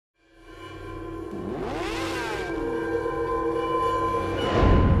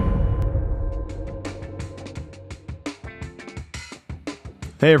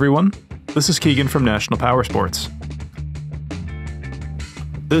Hey everyone, this is Keegan from National Powersports.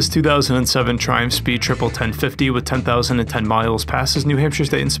 This 2007 Triumph Speed Triple 1050 with 10,010 miles passes New Hampshire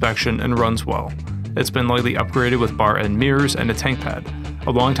State inspection and runs well. It's been lightly upgraded with bar end mirrors and a tank pad. A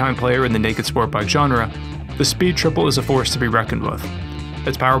longtime player in the naked sport bike genre, the Speed Triple is a force to be reckoned with.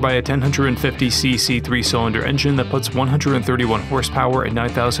 It's powered by a 1050cc 3-cylinder engine that puts 131 horsepower at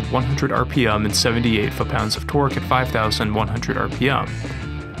 9,100 RPM and 78 foot-pounds of torque at 5,100 RPM.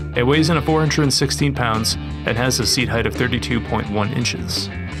 It weighs in at 416 pounds and has a seat height of 32.1 inches.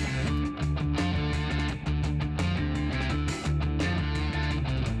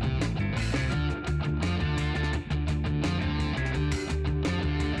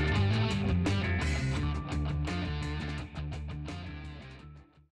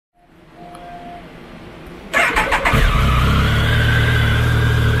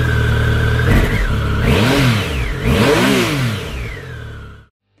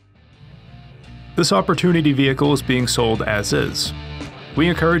 This opportunity vehicle is being sold as is. We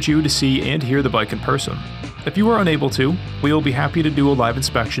encourage you to see and hear the bike in person. If you are unable to, we will be happy to do a live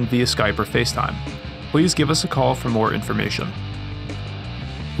inspection via Skype or FaceTime. Please give us a call for more information.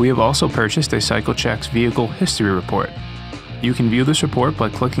 We have also purchased a CycleCheck's Vehicle History Report. You can view this report by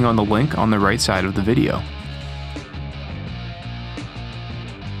clicking on the link on the right side of the video.